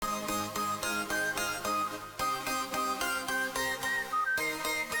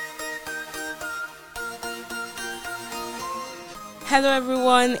Hello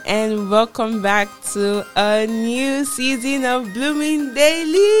everyone and welcome back to a new season of Blooming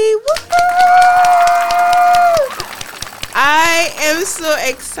Daily. Woo-hoo! I am so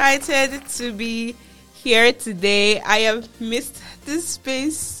excited to be here today. I have missed this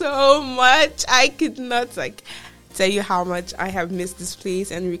space so much. I could not tell you how much I have missed this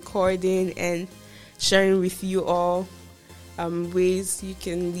place and recording and sharing with you all ways you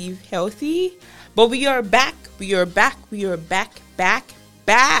can live healthy. But we are back.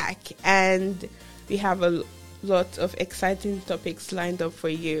 And we have a lot of exciting topics lined up for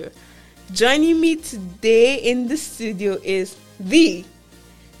you. Joining me today in the studio is the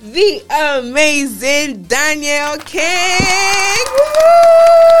amazing Daniel King.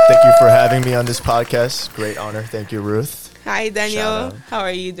 Woo-hoo! Thank you for having me on this podcast. Great honor. Thank you, Ruth. Hi, Daniel. How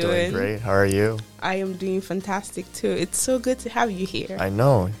are you doing? Doing great. How are you? I am doing fantastic, too. It's so good to have you here. I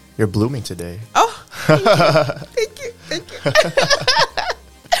know. You're blooming today. Oh, thank you.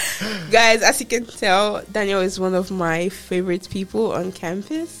 Guys, as you can tell, Daniel is one of my favorite people on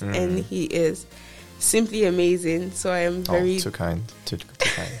campus, and he is simply amazing. So I am very... too kind. Too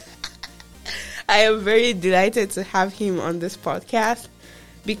kind. I am very delighted to have him on this podcast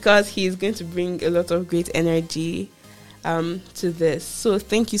because he's going to bring a lot of great energy to this. So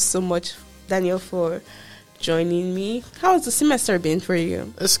thank you so much, Daniel, for joining me. How has the semester been for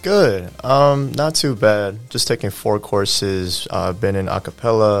you? It's good. Not too bad. Just taking 4 courses. Been in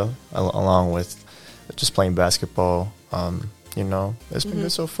acapella along with just playing basketball. It's been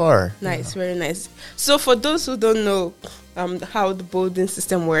good so far. Nice, very nice. So for those who don't know how the boarding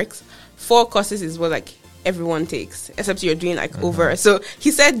system works, 4 courses is what everyone takes, except you're doing over. So he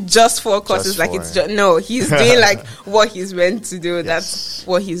said just 4 courses, it's just no. He's doing what he's meant to do. Yes. That's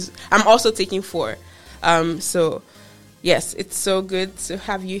what I'm also taking 4. So yes, it's so good to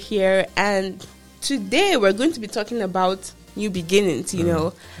have you here. And today we're going to be talking about new beginnings.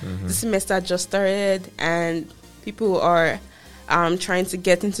 The semester just started, and people are trying to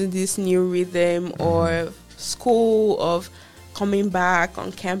get into this new rhythm or school of coming back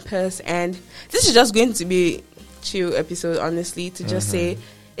on campus. And this is just going to be chill episode, honestly, to just say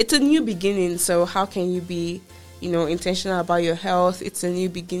it's a new beginning. So how can you be, intentional about your health? It's a new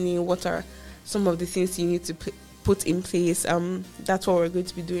beginning. What are some of the things you need to put in place? That's what we're going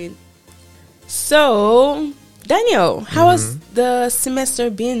to be doing. So, Daniel, how has the semester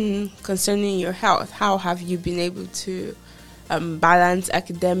been concerning your health? How have you been able to balance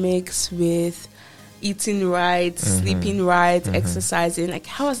academics with eating right, sleeping right, exercising?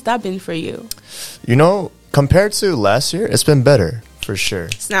 How has that been for you? Compared to last year, it's been better. For sure.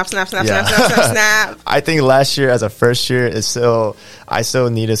 Snap. I think last year as a first year, I still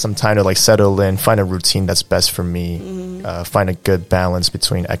needed some time to settle in, find a routine that's best for me, find a good balance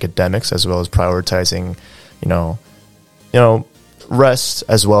between academics as well as prioritizing, rest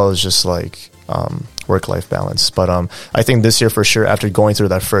as well as just work-life balance. But I think this year for sure, after going through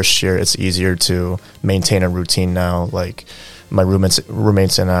that first year, it's easier to maintain a routine now. My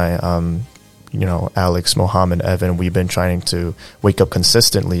roommates and I, Alex, Mohammed, Evan, we've been trying to wake up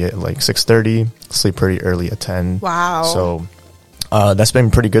consistently at 6:30, sleep pretty early at 10. Wow. So that's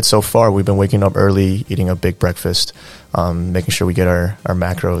been pretty good so far. We've been waking up early, eating a big breakfast, making sure we get our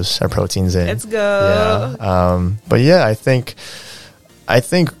macros, our proteins in. Let's go. Yeah. But yeah, I think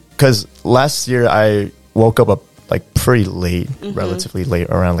because last year I woke up pretty late, relatively late,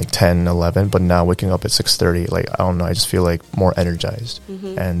 around 10, 11, but now waking up at 6:30, I don't know, I just feel more energized,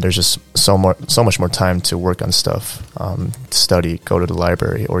 and there's just so much more time to work on stuff, study, go to the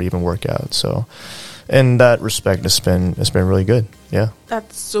library, or even work out. So in that respect, it's been really good. Yeah,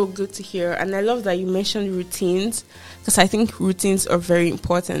 that's so good to hear. And I love that you mentioned routines, because I think routines are very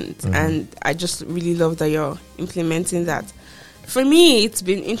important, and I just really love that you're implementing that. For me, it's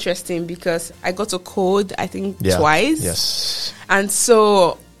been interesting because I got a cold, I think, twice. Yes. And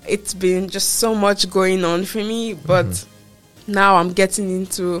so it's been just so much going on for me. But now I'm getting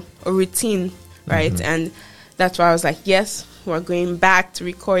into a routine, right? And that's why I was yes, we're going back to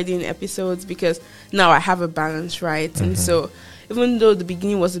recording episodes because now I have a balance, right? And so even though the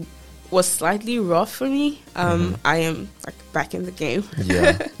beginning was slightly rough for me, I am back in the game.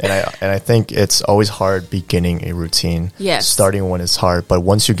 Yeah, and I think it's always hard beginning a routine. Yes, starting one is hard, but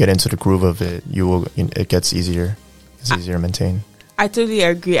once you get into the groove of it, it gets easier. It's easier to maintain. I totally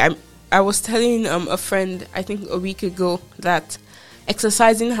agree. I was telling a friend, I think a week ago, that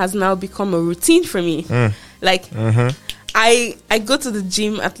exercising has now become a routine for me. I go to the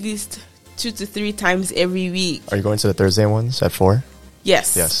gym at least 2 to 3 times every week. Are you going to the Thursday ones at 4?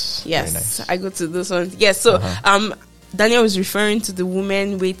 Yes. Very nice. I go to those ones. Yes. So Daniel was referring to the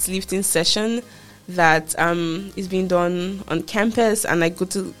women weightlifting session that is being done on campus, and I go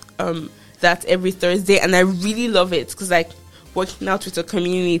to that every Thursday, and I really love it because like working out with a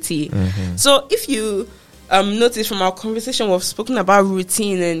community. So if you notice from our conversation, we've spoken about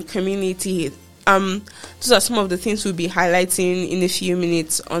routine and community. Those are some of the things we'll be highlighting in a few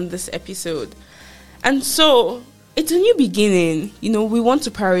minutes on this episode. And so it's a new beginning. You know, we want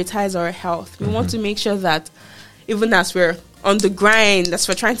to prioritize our health. We want to make sure that even as we're on the grind, as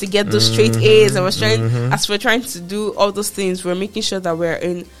we're trying to get those straight A's, and as we're trying to do all those things, we're making sure that we're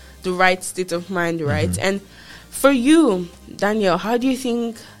in the right state of mind, right? And for you, Daniel, how do you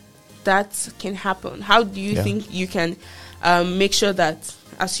think that can happen? How do you think you can make sure that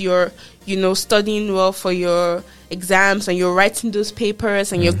as you're, you know, studying well for your exams and you're writing those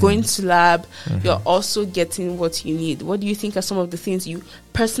papers and you're going to lab, you're also getting what you need? What do you think are some of the things you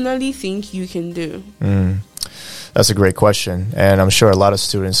personally think you can do? That's a great question. And I'm sure a lot of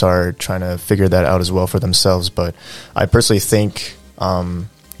students are trying to figure that out as well for themselves. But I personally think,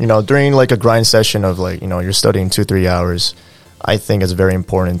 you know, during like a grind session of like, you know, you're studying 2-3 hours, I think it's very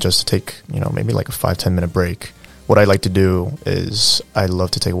important just to take, you know, maybe like a 5-10 minute break. What I like to do is I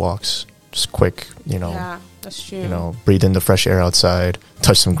love to take walks, just quick, you know. Yeah, that's true. You know, breathe in the fresh air outside,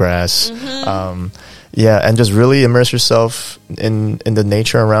 touch some grass. And just really immerse yourself in the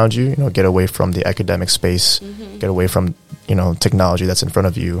nature around you. You know, get away from the academic space, get away from, you know, technology that's in front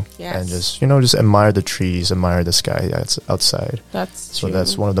of you, and just, you know, just admire the trees, admire the sky that's outside. That's true. So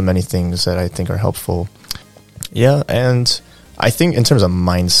that's one of the many things that I think are helpful. Yeah, and I think in terms of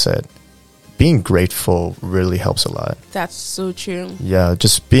mindset, being grateful really helps a lot. That's so true. Yeah,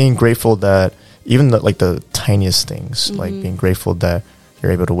 just being grateful that even the tiniest things, like being grateful that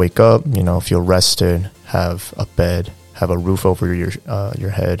you're able to wake up, you know, feel rested, have a bed, have a roof over your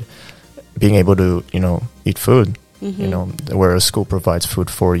head, being able to, you know, eat food, you know, where a school provides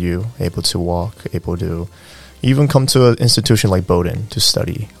food for you, able to walk, able to even come to an institution like Bowdoin to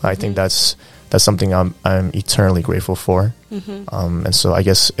study. I think that's something I'm eternally grateful for. And so I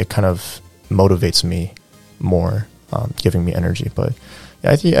guess it kind of motivates me more, giving me energy. But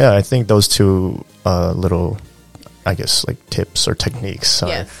I think those two little, I guess, like tips or techniques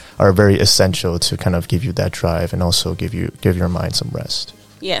are very essential to kind of give you that drive and also give your mind some rest.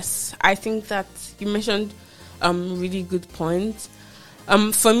 Yes, I think that you mentioned really good points.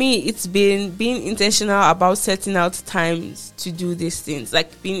 For me, it's been being intentional about setting out times to do these things,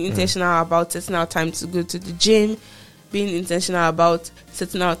 like being intentional about setting out time to go to the gym, being intentional about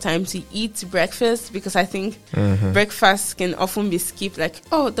setting out time to eat breakfast, because I think breakfast can often be skipped, like,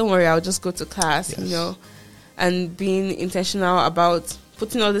 oh, don't worry, I'll just go to class, you know, and being intentional about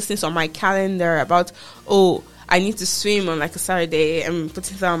putting all these things on my calendar about, oh, I need to swim on like a Saturday, and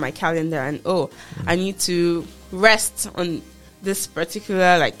putting that on my calendar, and I need to rest on this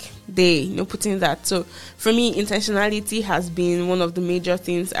particular like day, you know, putting that. So for me, intentionality has been one of the major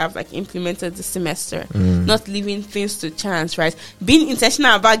things I've like implemented this semester. Not leaving things to chance, right? Being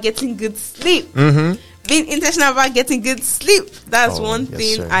intentional about getting good sleep. Being intentional about getting good sleep. That's one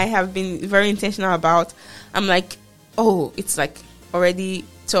thing I have been very intentional about. I'm like, oh, it's like already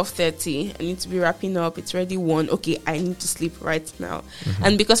 12:30. I need to be wrapping up. It's already 1. Okay, I need to sleep right now.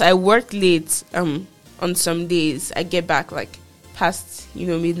 And because I work late on some days, I get back like past, you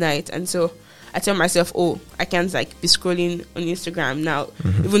know, midnight, and so I tell myself, oh, I can't like be scrolling on Instagram now,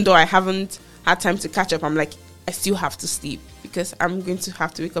 even though I haven't had time to catch up. I'm like, I still have to sleep because I'm going to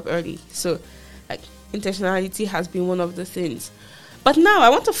have to wake up early. So like intentionality has been one of the things. But now I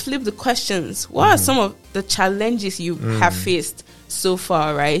want to flip the questions. What are some of the challenges you have faced so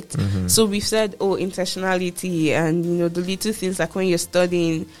far, right? So we've said, oh, intentionality, and, you know, the little things like when you're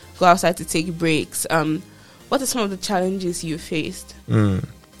studying, go outside to take breaks. What are some of the challenges you faced?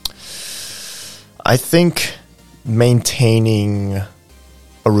 I think maintaining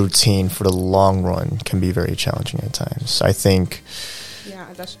a routine for the long run can be very challenging at times. I think... Yeah,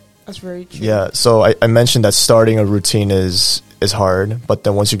 that's very true. Yeah, so I mentioned that starting a routine is hard, but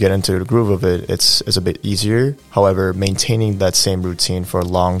then once you get into the groove of it, it's a bit easier. However, maintaining that same routine for a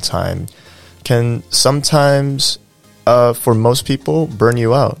long time can sometimes, for most people, burn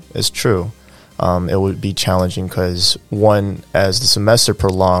you out. It's true. It would be challenging because, one, as the semester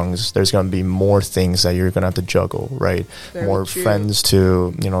prolongs, there's going to be more things that you're going to have to juggle, right? Very more true. friends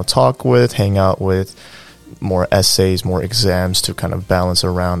to, you know, talk with, hang out with, more essays, more exams to kind of balance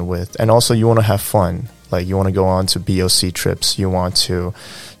around with. And also you want to have fun. Like you want to go on to BOC trips. You want to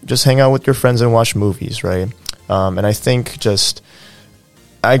just hang out with your friends and watch movies, right? And I think just,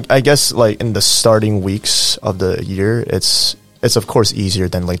 I guess like in the starting weeks of the year, it's of course easier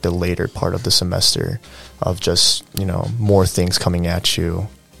than like the later part of the semester of just, you know, more things coming at you.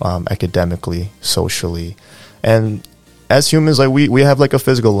 academically, socially, and as humans, like we have like a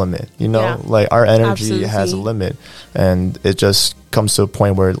physical limit, you know, Yeah. like our energy Absolutely. has a limit, and it just comes to a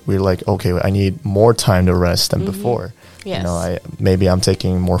point where we're like, okay, I need more time to rest than before. Yes. You know, maybe I'm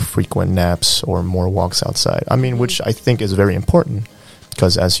taking more frequent naps or more walks outside. I mean, which I think is very important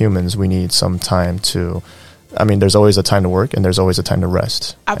because as humans, we need some time to. I mean, there's always a time to work and there's always a time to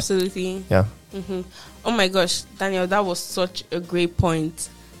rest. Absolutely. Yeah. Oh my gosh, Daniel, that was such a great point.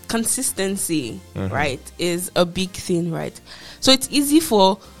 Consistency, right, is a big thing, right? So it's easy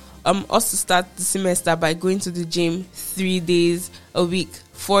for us to start the semester by going to the gym 3 days a week,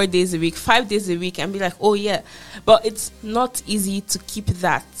 4 days a week, 5 days a week, and be like, oh yeah. But it's not easy to keep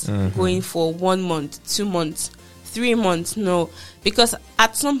that going for 1 month, 2 months, 3 months. No, because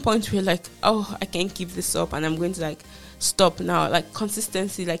at some point we're like, oh, I can't keep this up, and I'm going to like stop now. Like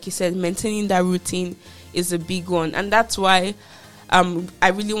consistency, like you said, maintaining that routine is a big one, and that's why I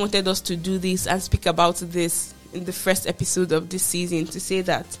really wanted us to do this and speak about this in the first episode of this season, to say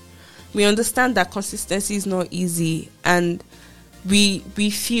that we understand that consistency is not easy, and we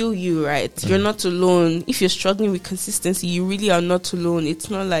feel you, right? You're not alone. If you're struggling with consistency, you really are not alone. It's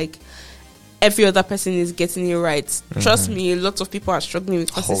not like every other person is getting it right. Trust me, a lot of people are struggling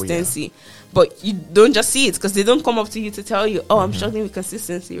with consistency, but you don't just see it because they don't come up to you to tell you, oh, I'm struggling with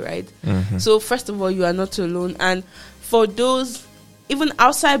consistency, right? So first of all, you are not alone. And for those, even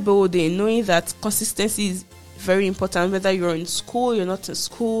outside Bowden, knowing that consistency is very important, whether you're in school, you're not in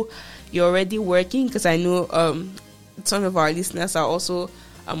school, you're already working, because I know some of our listeners are also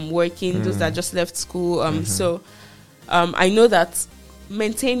working, those that just left school. So I know that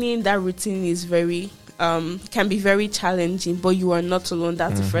maintaining that routine is very can be very challenging, but you are not alone.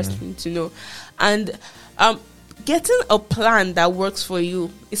 That's the first thing to know. And getting a plan that works for you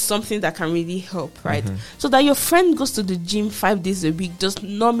is something that can really help, right? So that your friend goes to the gym 5 days a week does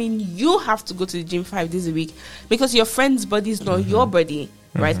not mean you have to go to the gym 5 days a week, because your friend's body is not your body,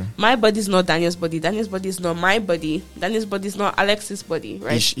 right? My body is not Daniel's body. Daniel's body is not my body. Daniel's body is not Alex's body,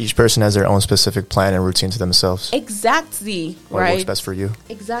 right? Each person has their own specific plan and routine to themselves. Exactly, What right? works best for you.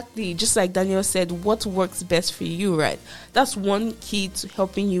 Exactly. Just like Daniel said, what works best for you, right? That's one key to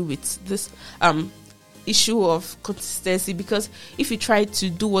helping you with this issue of consistency, because if you try to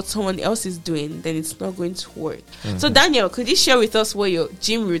do what someone else is doing, then it's not going to work. So Daniel, could you share with us what your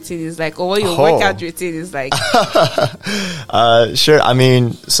gym routine is like, or what your workout routine is like? Sure. I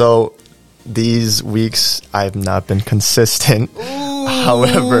mean, so these weeks I've not been consistent.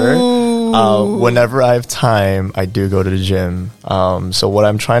 However, whenever I have time, I do go to the gym. So what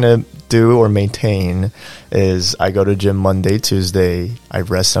I'm trying to do or maintain is I go to gym Monday, Tuesday, I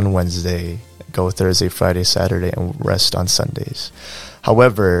rest on Wednesday, go Thursday, Friday, Saturday, and rest on Sundays.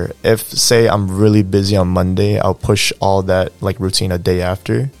 However, if say I'm really busy on Monday, I'll push all that like routine a day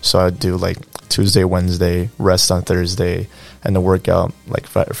after. So I do like Tuesday, Wednesday, rest on Thursday, and the workout like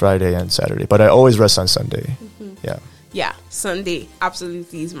Friday and Saturday. But I always rest on Sunday. Yeah, Sunday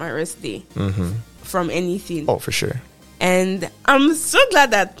absolutely is my rest day from anything. Oh, for sure. And I'm so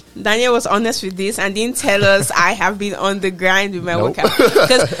glad that Daniel was honest with this and didn't tell us I have been on the grind with my workout.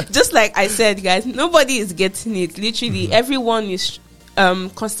 Because just like I said, guys, nobody is getting it. Literally, everyone is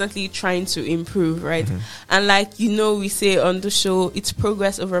constantly trying to improve, right? And like, you know, we say on the show, it's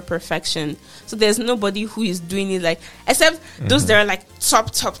progress over perfection. So there's nobody who is doing it like, except those that are like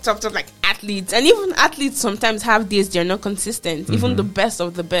top like athletes. And even athletes sometimes have days they're not consistent, even the best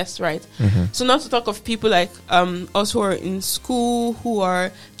of the best, right? So not to talk of people like us who are in school, who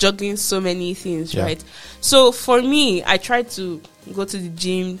are juggling so many things, right? So for me, I try to go to the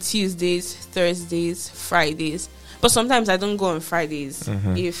gym Tuesdays, Thursdays, Fridays. But sometimes I don't go on Fridays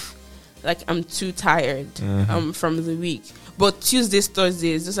if like I'm too tired from the week. But Tuesdays,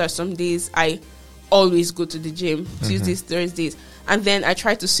 Thursdays, those are some days I always go to the gym. Tuesdays, Thursdays. And then I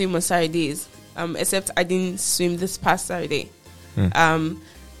try to swim on Saturdays. Except I didn't swim this past Saturday.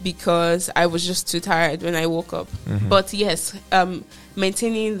 Because I was just too tired when I woke up. But yes,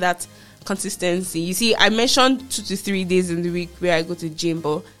 maintaining that consistency. You see, I mentioned 2 to 3 days in the week where I go to the gym,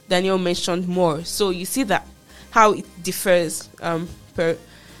 but Daniel mentioned more. So you see that how it differs per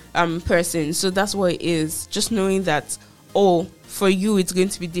person. So that's what it is. Just knowing that, oh, for you it's going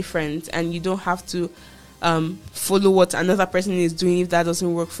to be different, and you don't have to follow what another person is doing if that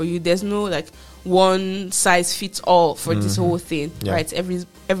doesn't work for you. There's no like one size fits all for this whole thing, right?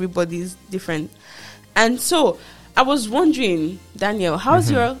 Everybody's different. And so I was wondering, Daniel, how's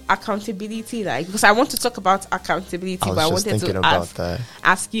your accountability like? Because I want to talk about accountability, but I wanted to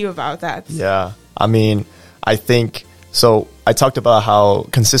ask you about that. Yeah, I mean, I think, so I talked about how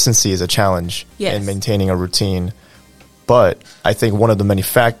consistency is a challenge in maintaining a routine. But I think one of the many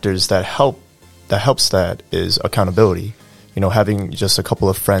factors that helps that is accountability. Having just a couple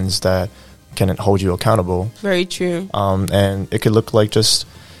of friends that can hold you accountable. Very true. And it could look like just,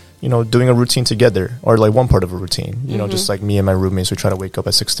 doing a routine together, or like one part of a routine. Just like me and my roommates, we try to wake up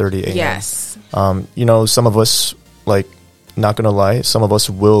at 6:30 a.m. Yes. Some of us, like, not gonna lie, some of us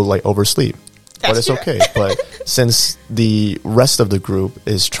will like oversleep. But it's okay. But since the rest of the group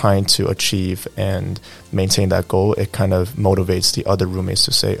is trying to achieve and maintain that goal, it kind of motivates the other roommates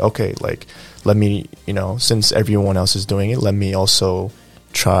to say, okay, like, let me, since everyone else is doing it, let me also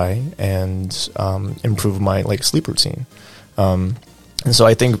try and improve my like sleep routine. And so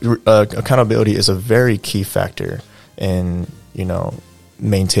I think accountability is a very key factor in,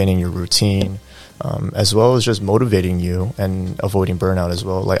 maintaining your routine. As well as just motivating you and avoiding burnout as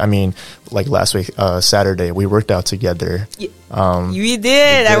well. Like last week, Saturday, we worked out together. We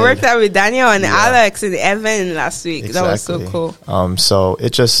did. I worked out with Daniel and Alex and Evan last week. Exactly. That was so cool. So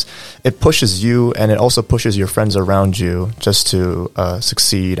it pushes you, and it also pushes your friends around you just to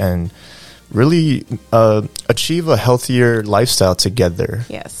succeed and really achieve a healthier lifestyle together.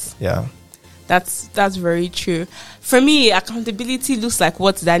 Yes. Yeah. That's very true. For me, accountability looks like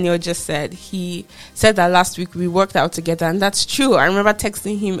what Daniel just said. He said that last week we worked out together, and that's true. I remember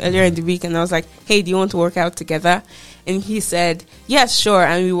texting him earlier in the week, and I was like, hey, do you want to work out together? And he said, yes, sure.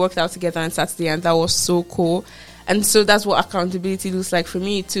 And we worked out together on Saturday, and that was so cool. And so that's what accountability looks like for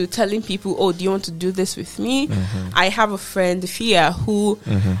me too. Telling people, oh, do you want to do this with me? I have a friend, Fia, who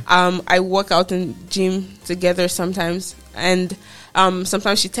I work out in gym together sometimes. And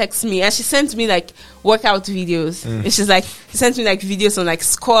sometimes she texts me and she sends me like workout videos. And she sends me like videos on like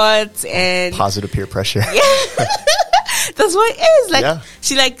squats and positive peer pressure. Yeah. That's what it is. Like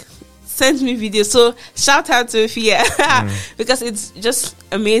she like sends me videos. So shout out to Fia because it's just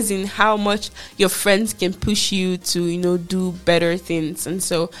amazing how much your friends can push you to, do better things. And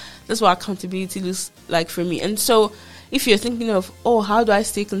so that's what accountability looks like for me. And so if you're thinking of, how do I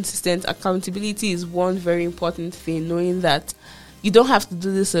stay consistent? Accountability is one very important thing, knowing that you don't have to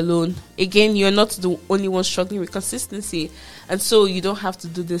do this alone. Again, you're not the only one struggling with consistency. And so you don't have to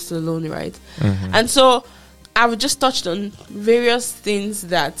do this alone, right? And so I've just touched on various things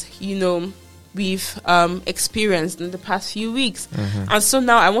that, we've experienced in the past few weeks. And so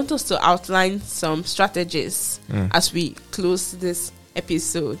now I want us to outline some strategies as we close this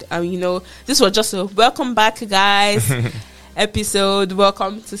episode. This was just a welcome back, guys, episode.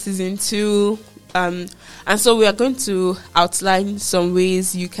 Welcome to season 2. And so we are going to outline some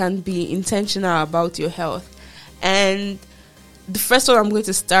ways you can be intentional about your health. And the first one I'm going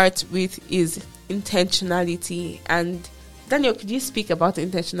to start with is intentionality. And Daniel, could you speak about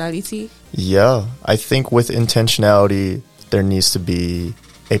intentionality? Yeah, I think with intentionality, there needs to be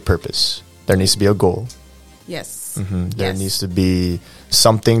a purpose. There needs to be a goal. Yes. There needs to be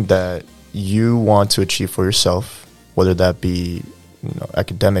something that you want to achieve for yourself, whether that be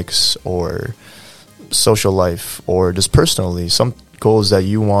academics or social life or just personally, some goals that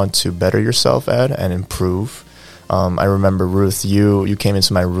you want to better yourself at and improve. I remember, Ruth, you came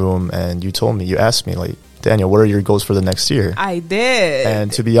into my room and you asked me, like, Daniel, what are your goals for the next year? I did.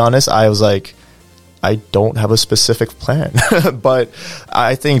 And to be honest, I was like, I don't have a specific plan. But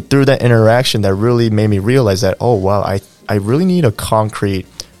I think through that interaction, that really made me realize that, oh, wow, I really need a concrete,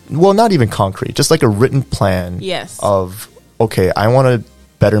 well, not even concrete, just like a written plan of, okay, I want to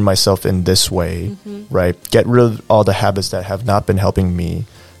better myself in this way, right? Get rid of all the habits that have not been helping me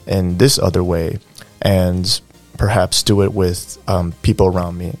in this other way, and perhaps do it with people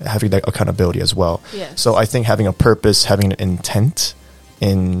around me, having that accountability as well. Yes. So I think having a purpose, having an intent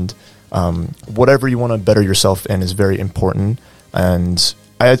in whatever you want to better yourself in is very important. And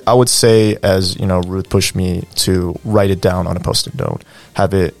I would say, as Ruth pushed me to write it down on a Post-it note,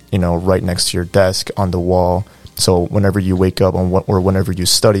 have it right next to your desk on the wall. So whenever you wake up or whenever you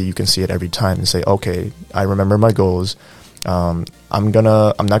study, you can see it every time and say, okay, I remember my goals. I'm not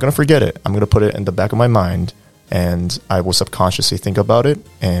gonna forget it. I'm gonna put it in the back of my mind, and I will subconsciously think about it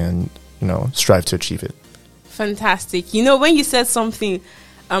and strive to achieve it. Fantastic. When you said something,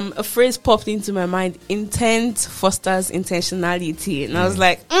 a phrase popped into my mind: intent fosters intentionality, and I was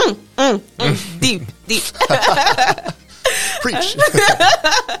like, deep. Preach.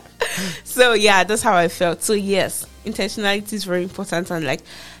 So yeah, that's how I felt. So yes, intentionality is very important, and like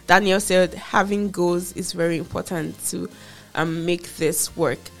Daniel said, having goals is very important to make this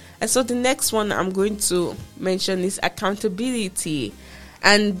work. And so the next one I'm going to mention is accountability.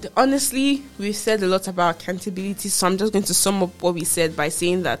 And honestly, we've said a lot about accountability, so I'm just going to sum up what we said by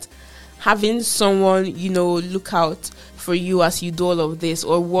saying that having someone, look out for you as you do all of this,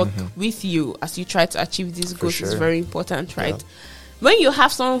 or work with you as you try to achieve these goals is very important, right? Yeah. When you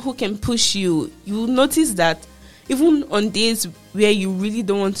have someone who can push you, you notice that even on days where you really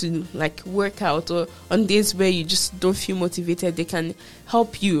don't want to work out, or on days where you just don't feel motivated, they can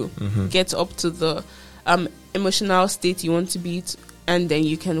help you get up to the emotional state you want to be, and then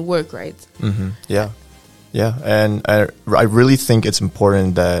you can work, right? Yeah, and I really think it's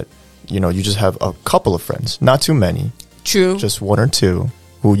important that you just have a couple of friends, not too many. True. Just one or two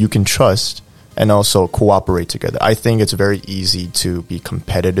who you can trust and also cooperate together. I think it's very easy to be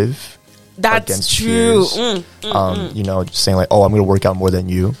competitive. That's against true. Peers. Just saying I'm going to work out more than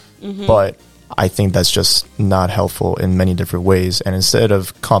you. But I think that's just not helpful in many different ways. And instead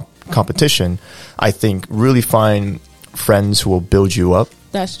of competition, I think really find friends who will build you up.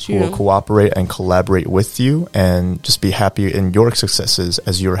 That's true. Who will cooperate and collaborate with you, and just be happy in your successes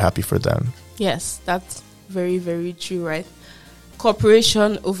as you're happy for them. Yes, that's very, very true, right?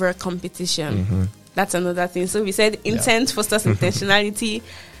 Cooperation over competition. That's another thing. So we said intent fosters intentionality,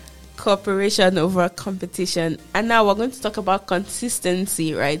 cooperation over competition. And now we're going to talk about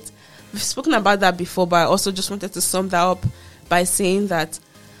consistency, right? We've spoken about that before, but I also just wanted to sum that up by saying that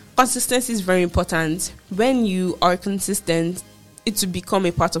consistency is very important. When you are consistent, it will become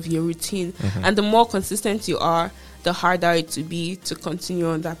a part of your routine. And the more consistent you are, the harder it will be to continue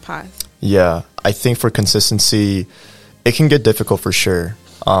on that path. Yeah, I think for consistency, it can get difficult for sure.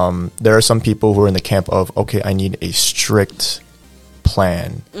 There are some people who are in the camp of, okay, I need a strict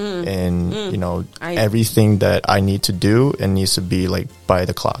plan and everything that I need to do, it needs to be by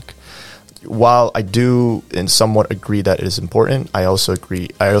the clock. While I do and somewhat agree that it is important, I also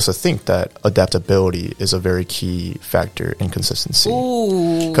think that adaptability is a very key factor in consistency.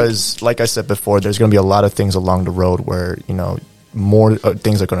 Because like I said before, there's going to be a lot of things along the road where more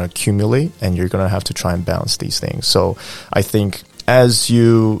things are going to accumulate, and you're going to have to try and balance these things. So I think as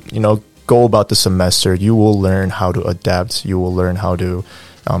you go about the semester, you will learn how to adapt. You will learn how to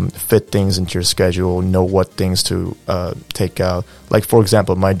fit things into your schedule, know what things to take out. Like, for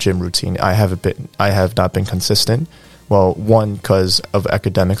example, my gym routine, I have not been consistent. Well, one, because of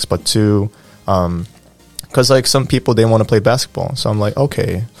academics, but two, because some people, they want to play basketball. So I'm like,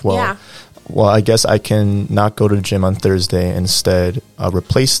 okay, well, I guess I can not go to the gym on Thursday, instead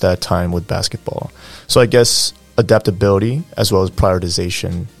replace that time with basketball. So I guess adaptability as well as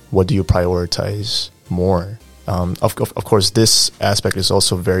prioritization. What do you prioritize more? Of course, this aspect is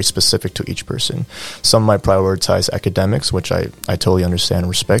also very specific to each person. Some might prioritize academics, which I totally understand and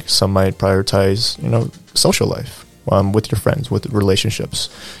respect. Some might prioritize, social life with your friends, with relationships,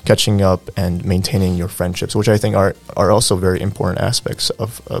 catching up and maintaining your friendships, which I think are also very important aspects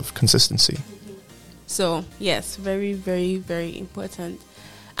of consistency. So, yes, very, very, very important.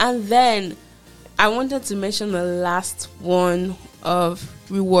 And then I wanted to mention the last one of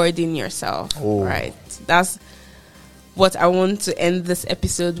rewarding yourself, right? That's what I want to end this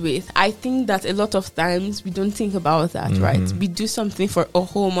episode with. I think that a lot of times we don't think about that, right? We do something for a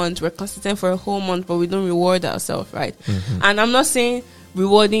whole month, we're consistent for a whole month, but we don't reward ourselves, right? And I'm not saying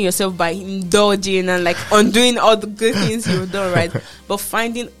rewarding yourself by indulging and undoing all the good things you've done, right? But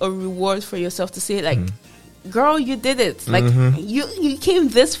finding a reward for yourself to say girl, you did it. You came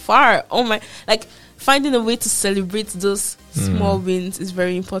this far. Oh my, finding a way to celebrate those small wins is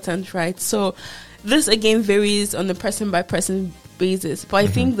very important, right? So this again varies on a person by person basis, but I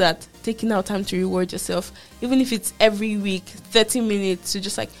think that taking out time to reward yourself, even if it's every week, 30 minutes to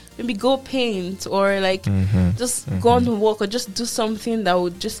just maybe go paint or just go on a walk or just do something that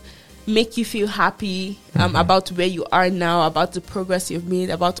would just make you feel happy about where you are now, about the progress you've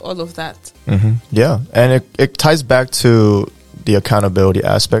made, about all of that. Yeah, and it ties back to the accountability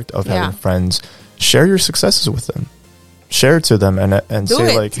aspect of having friends. Share your successes with them. Share it to them and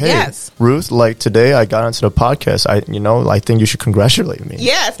say hey, Ruth, today I got onto the podcast. I think you should congratulate me.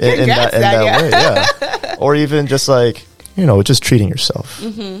 Yes, in that way, yeah. Or even just just treating yourself.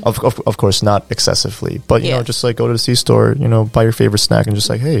 Of course, not excessively, but just go to the C-store, buy your favorite snack and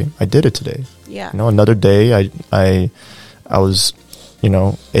just hey, I did it today. Yeah. Another day I was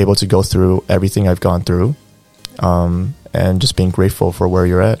able to go through everything I've gone through, and just being grateful for where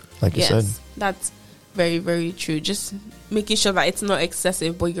you're at, you said. That's very, very true. Just making sure that it's not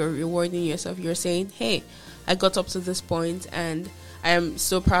excessive, but you're rewarding yourself. You're saying, hey, I got up to this point and I am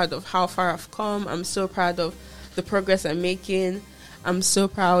so proud of how far I've come. I'm so proud of the progress I'm making. I'm so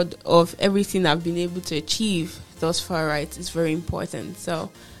proud of everything I've been able to achieve thus far, right? It's very important.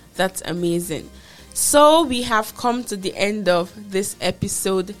 So that's amazing. So we have come to the end of this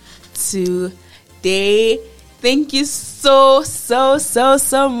episode today. Thank you so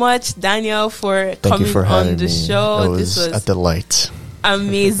much, Daniel, for coming on the show. This was a delight.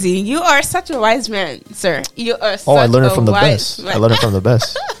 Amazing. You are such a wise man, sir. You are such I learned it from the wise best. man. I learned it from the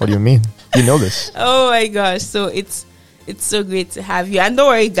best. What do you mean? You know this. Oh my gosh. So it's so great to have you. And don't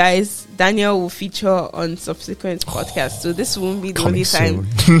worry, guys, Daniel will feature on subsequent podcasts. So this won't be the only time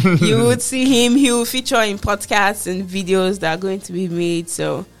you would see him. He will feature in podcasts and videos that are going to be made.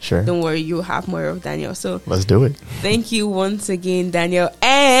 So don't worry, you'll have more of Daniel. So let's do it. Thank you once again, Daniel.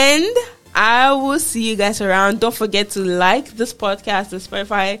 And I will see you guys around. Don't forget to like this podcast, the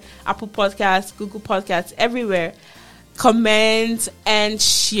Spotify, Apple Podcasts, Google Podcasts, everywhere. Comment and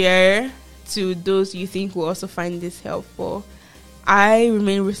share to those you think will also find this helpful. I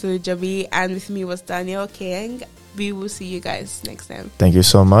remain Ruth Jabi, and with me was Daniel Kang. We will see you guys next time. Thank you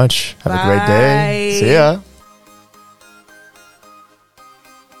so much. Have a great day. See ya.